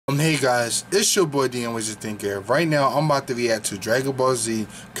Hey guys, it's your boy DM What You Think here. Right now, I'm about to react to Dragon Ball Z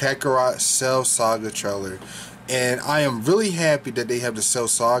Kakarot Cell Saga trailer. And I am really happy that they have the Cell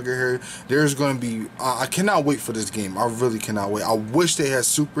Saga here. There's going to be, I cannot wait for this game. I really cannot wait. I wish they had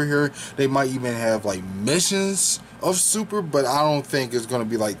Super here. They might even have like missions of Super, but I don't think it's going to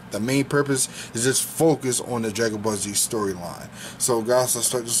be like the main purpose is just focus on the Dragon Ball Z storyline. So guys, let's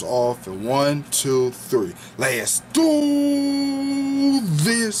start this off in 1, 2, 3. Let's do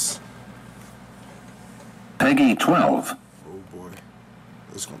this. Peggy 12. Oh boy,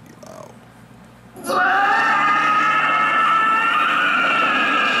 it's going to be loud.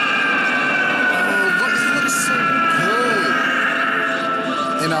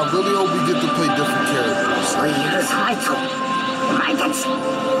 And I really hope we get to play different characters.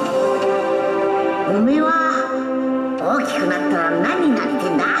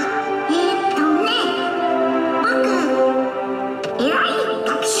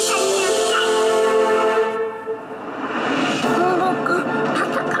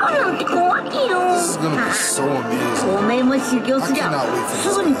 This is gonna be so amazing. I cannot wait for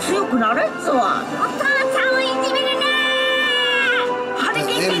this.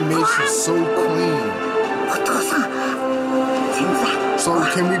 The animation is so clean. So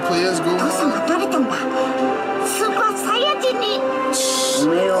can we play as Gohan?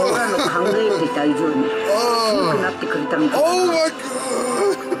 Oh my god!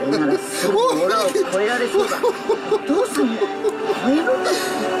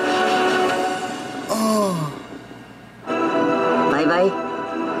 Oh.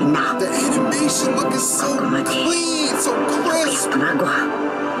 The animation looking so clean, so crisp.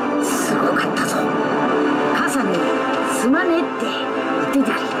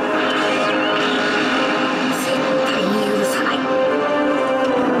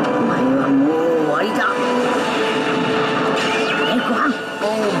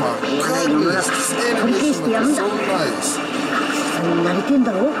 Oh my goodness, this animation looks so nice. I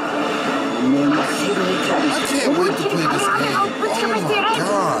can't wait to play this game. Oh my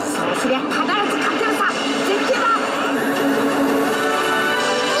god.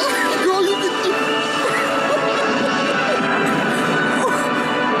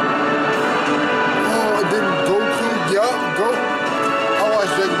 Oh, and then Goku, yup, go. I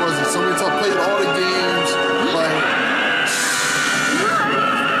watched Dragon Ball Z so many times, played all the games, like.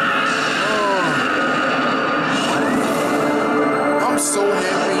 I'm so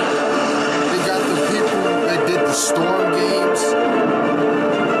happy they got the people that did the Storm games.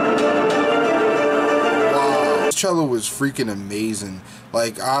 Wow, this trailer was freaking amazing.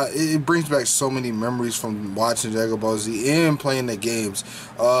 Like, it brings back so many memories from watching Dragon Ball Z and playing the games.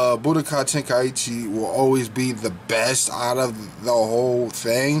 Budokai Tenkaichi will always be the best out of the whole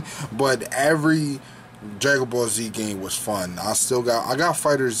thing, but every Dragon Ball Z game was fun. I got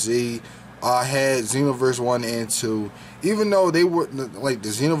Fighter Z. I had Xenoverse 1 and 2. Even though they were like the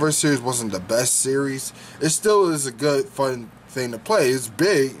Xenoverse series wasn't the best series, it still is a good, fun thing to play. It's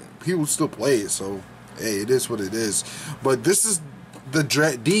big, people still play it, so hey, it is what it is. But this is the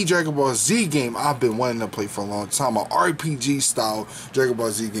Dragon Ball Z game I've been wanting to play for a long time, an RPG style Dragon Ball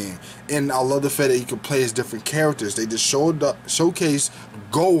Z game. And I love the fact that you can play as different characters. They just showcase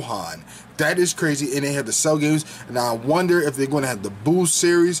Gohan. That is crazy, and they have the Cell games, and I wonder if they're going to have the Boost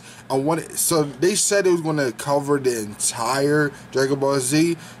series. So they said it was going to cover the entire Dragon Ball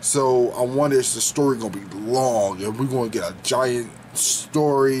Z, so I wonder if the story going to be long, if we're going to get a giant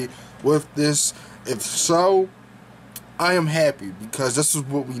story with this. If so, I am happy, because this is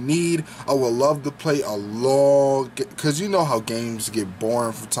what we need. I would love to play a long, because you know how games get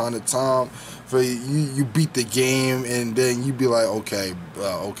boring from time to time. For you beat the game and then you be like, okay, I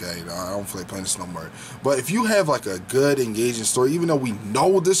don't feel like playing this no more. But if you have like a good, engaging story, even though we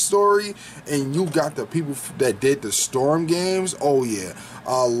know the story, and you got the people that did the Storm games, oh yeah,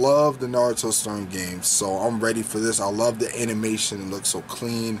 I love the Naruto Storm games, so I'm ready for this. I love the animation, it looks so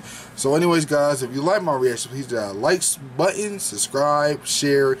clean. So anyways guys, if you like my reaction, please hit that like button, subscribe,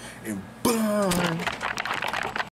 share, and boom.